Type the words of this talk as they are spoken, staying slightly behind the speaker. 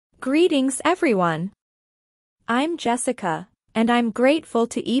Greetings everyone. I'm Jessica, and I'm grateful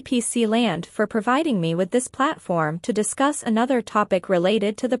to EPCLAND for providing me with this platform to discuss another topic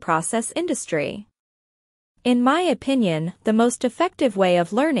related to the process industry. In my opinion, the most effective way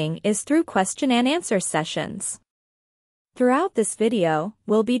of learning is through question and answer sessions. Throughout this video,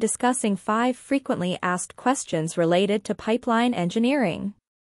 we'll be discussing 5 frequently asked questions related to pipeline engineering.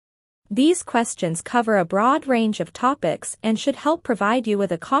 These questions cover a broad range of topics and should help provide you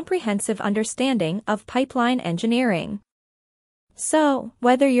with a comprehensive understanding of pipeline engineering. So,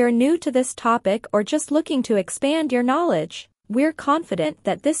 whether you're new to this topic or just looking to expand your knowledge, we're confident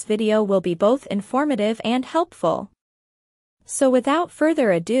that this video will be both informative and helpful. So without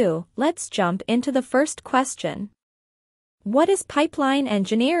further ado, let's jump into the first question. What is pipeline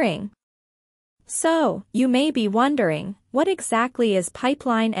engineering? So, you may be wondering, what exactly is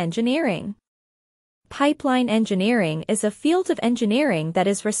pipeline engineering? Pipeline engineering is a field of engineering that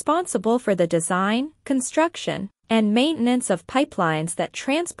is responsible for the design, construction, and maintenance of pipelines that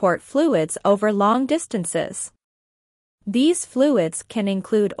transport fluids over long distances. These fluids can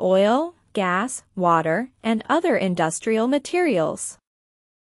include oil, gas, water, and other industrial materials.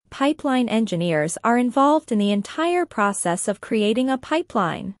 Pipeline engineers are involved in the entire process of creating a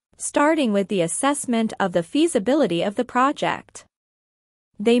pipeline, starting with the assessment of the feasibility of the project.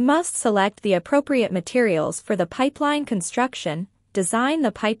 They must select the appropriate materials for the pipeline construction, design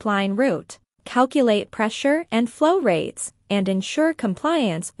the pipeline route, calculate pressure and flow rates, and ensure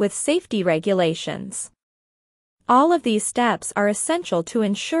compliance with safety regulations. All of these steps are essential to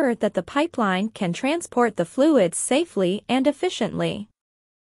ensure that the pipeline can transport the fluids safely and efficiently.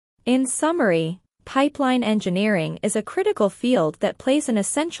 In summary, pipeline engineering is a critical field that plays an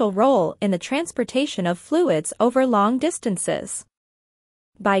essential role in the transportation of fluids over long distances.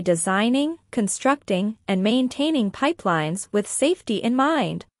 By designing, constructing, and maintaining pipelines with safety in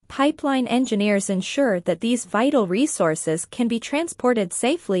mind, pipeline engineers ensure that these vital resources can be transported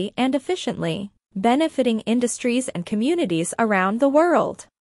safely and efficiently, benefiting industries and communities around the world.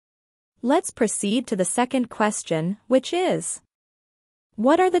 Let's proceed to the second question, which is: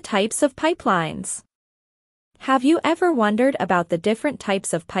 what are the types of pipelines? Have you ever wondered about the different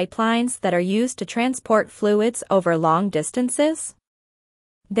types of pipelines that are used to transport fluids over long distances?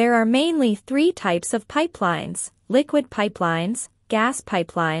 There are mainly 3 types of pipelines: liquid pipelines, gas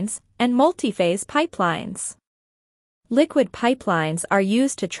pipelines, and multi-phase pipelines. Liquid pipelines are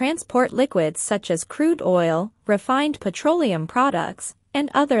used to transport liquids such as crude oil, refined petroleum products,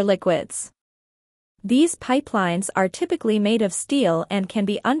 and other liquids. These pipelines are typically made of steel and can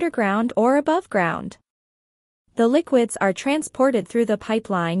be underground or above ground. The liquids are transported through the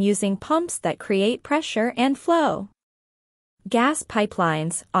pipeline using pumps that create pressure and flow. Gas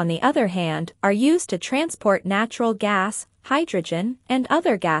pipelines, on the other hand, are used to transport natural gas, hydrogen, and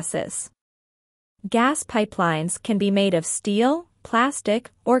other gases. Gas pipelines can be made of steel,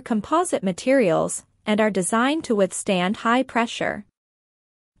 plastic, or composite materials, and are designed to withstand high pressure.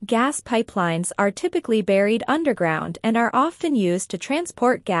 Gas pipelines are typically buried underground and are often used to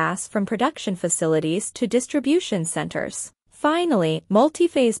transport gas from production facilities to distribution centers. Finally,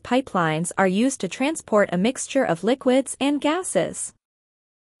 multi-phase pipelines are used to transport a mixture of liquids and gases.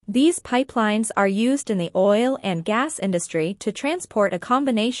 These pipelines are used in the oil and gas industry to transport a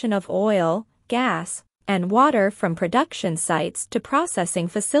combination of oil, gas, and water from production sites to processing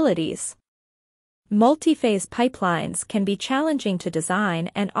facilities. Multi-phase pipelines can be challenging to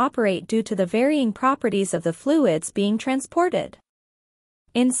design and operate due to the varying properties of the fluids being transported.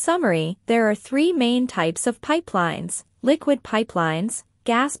 In summary, there are 3 main types of pipelines: liquid pipelines,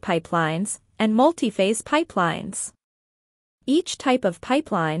 gas pipelines, and multi-phase pipelines. Each type of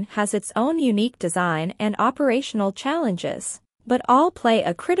pipeline has its own unique design and operational challenges, but all play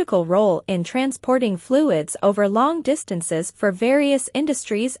a critical role in transporting fluids over long distances for various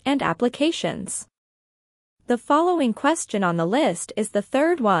industries and applications. The following question on the list is the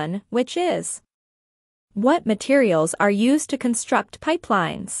third one, which is: what materials are used to construct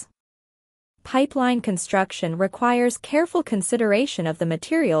pipelines? Pipeline construction requires careful consideration of the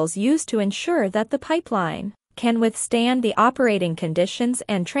materials used to ensure that the pipeline can withstand the operating conditions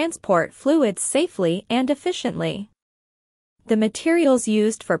and transport fluids safely and efficiently. The materials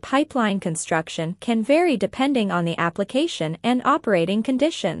used for pipeline construction can vary depending on the application and operating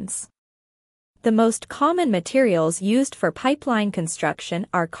conditions. The most common materials used for pipeline construction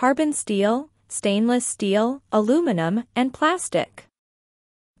are carbon steel, stainless steel, aluminum, and plastic.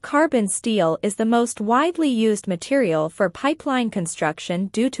 Carbon steel is the most widely used material for pipeline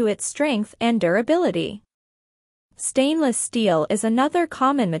construction due to its strength and durability. Stainless steel is another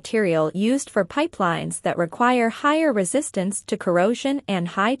common material used for pipelines that require higher resistance to corrosion and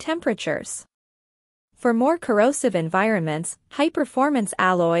high temperatures. For more corrosive environments, high-performance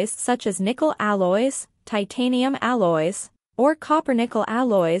alloys such as nickel alloys, titanium alloys, or copper-nickel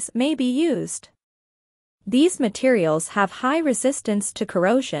alloys may be used. These materials have high resistance to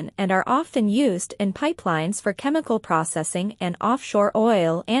corrosion and are often used in pipelines for chemical processing and offshore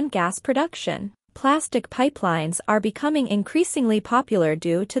oil and gas production. Plastic pipelines are becoming increasingly popular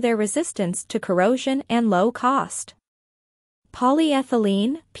due to their resistance to corrosion and low cost.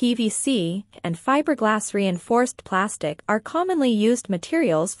 Polyethylene, PVC, and fiberglass reinforced plastic are commonly used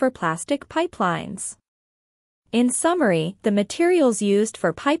materials for plastic pipelines. In summary, the materials used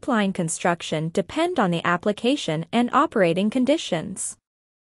for pipeline construction depend on the application and operating conditions.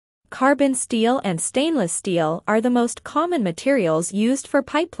 Carbon steel and stainless steel are the most common materials used for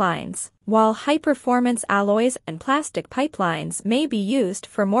pipelines, while high-performance alloys and plastic pipelines may be used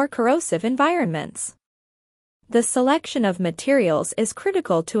for more corrosive environments. The selection of materials is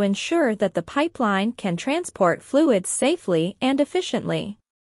critical to ensure that the pipeline can transport fluids safely and efficiently.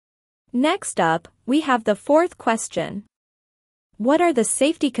 Next up, we have the fourth question. What are the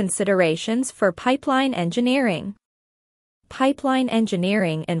safety considerations for pipeline engineering? Pipeline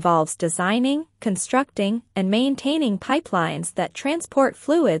engineering involves designing, constructing, and maintaining pipelines that transport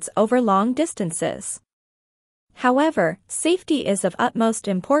fluids over long distances. However, safety is of utmost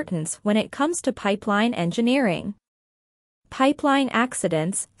importance when it comes to pipeline engineering. Pipeline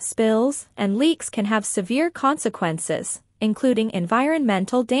accidents, spills, and leaks can have severe consequences, including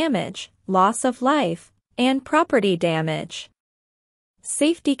environmental damage, loss of life, and property damage.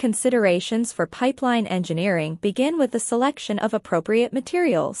 Safety considerations for pipeline engineering begin with the selection of appropriate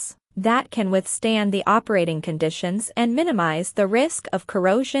materials that can withstand the operating conditions and minimize the risk of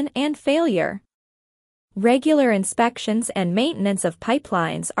corrosion and failure. Regular inspections and maintenance of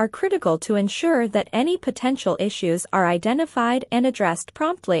pipelines are critical to ensure that any potential issues are identified and addressed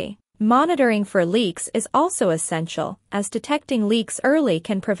promptly. Monitoring for leaks is also essential, as detecting leaks early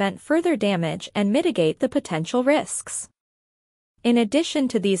can prevent further damage and mitigate the potential risks. In addition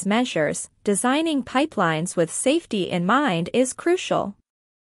to these measures, designing pipelines with safety in mind is crucial.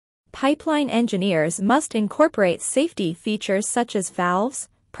 Pipeline engineers must incorporate safety features such as valves,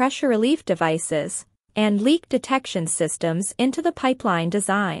 pressure relief devices, and leak detection systems into the pipeline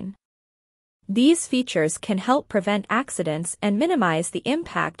design. These features can help prevent accidents and minimize the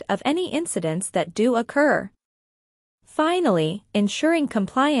impact of any incidents that do occur. Finally, ensuring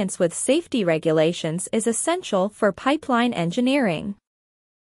compliance with safety regulations is essential for pipeline engineering.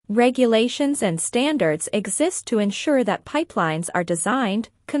 Regulations and standards exist to ensure that pipelines are designed,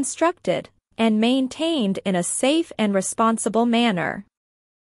 constructed, and maintained in a safe and responsible manner.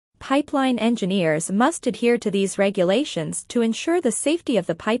 Pipeline engineers must adhere to these regulations to ensure the safety of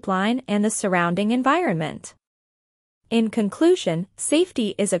the pipeline and the surrounding environment. In conclusion,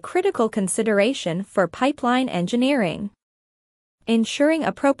 safety is a critical consideration for pipeline engineering. Ensuring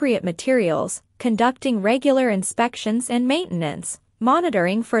appropriate materials, conducting regular inspections and maintenance,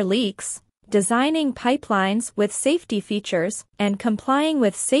 monitoring for leaks, designing pipelines with safety features, and complying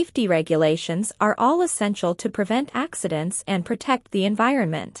with safety regulations are all essential to prevent accidents and protect the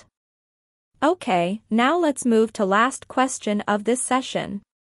environment. Okay, now let's move to last question of this session.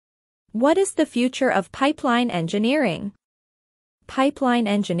 What is the future of pipeline engineering? Pipeline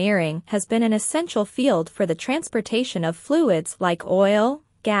engineering has been an essential field for the transportation of fluids like oil,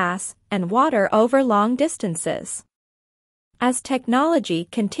 gas, and water over long distances. As technology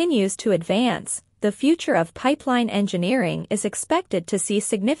continues to advance, the future of pipeline engineering is expected to see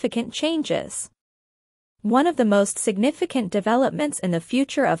significant changes. One of the most significant developments in the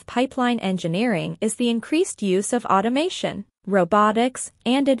future of pipeline engineering is the increased use of automation, robotics,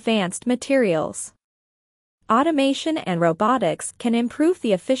 and advanced materials. Automation and robotics can improve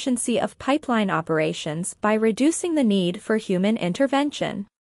the efficiency of pipeline operations by reducing the need for human intervention.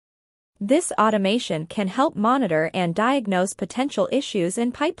 This automation can help monitor and diagnose potential issues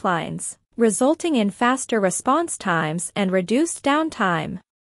in pipelines, resulting in faster response times and reduced downtime.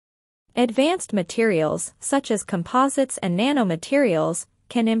 Advanced materials, such as composites and nanomaterials,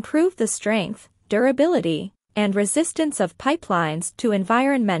 can improve the strength, durability, and resistance of pipelines to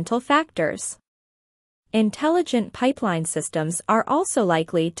environmental factors. Intelligent pipeline systems are also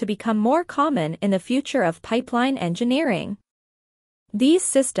likely to become more common in the future of pipeline engineering. These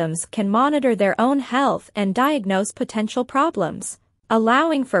systems can monitor their own health and diagnose potential problems,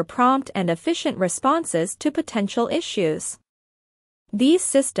 allowing for prompt and efficient responses to potential issues. These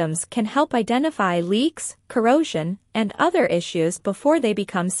systems can help identify leaks, corrosion, and other issues before they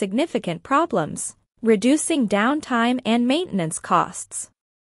become significant problems, reducing downtime and maintenance costs.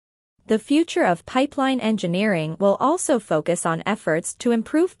 The future of pipeline engineering will also focus on efforts to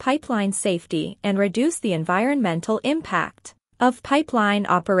improve pipeline safety and reduce the environmental impact of pipeline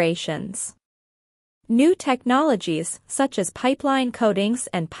operations. New technologies, such as pipeline coatings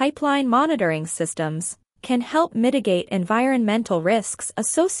and pipeline monitoring systems, can help mitigate environmental risks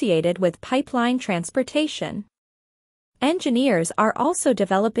associated with pipeline transportation. Engineers are also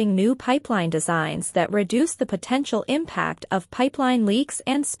developing new pipeline designs that reduce the potential impact of pipeline leaks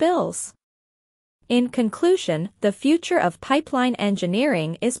and spills. In conclusion, the future of pipeline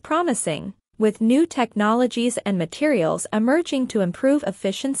engineering is promising, with new technologies and materials emerging to improve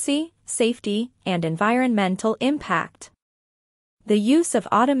efficiency, safety, and environmental impact. The use of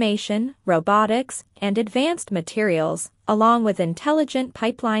automation, robotics, and advanced materials, along with intelligent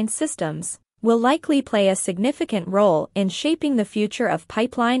pipeline systems, will likely play a significant role in shaping the future of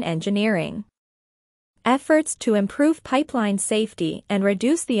pipeline engineering. Efforts to improve pipeline safety and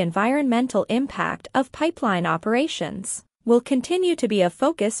reduce the environmental impact of pipeline operations will continue to be a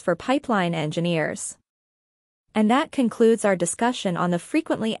focus for pipeline engineers. And that concludes our discussion on the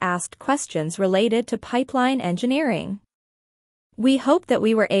frequently asked questions related to pipeline engineering. We hope that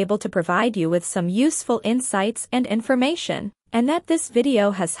we were able to provide you with some useful insights and information, and that this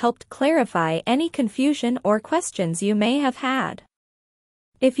video has helped clarify any confusion or questions you may have had.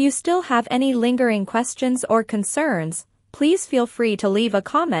 If you still have any lingering questions or concerns, please feel free to leave a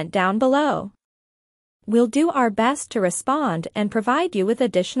comment down below. We'll do our best to respond and provide you with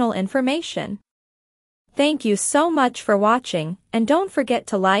additional information. Thank you so much for watching, and don't forget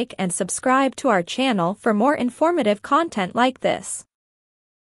to like and subscribe to our channel for more informative content like this.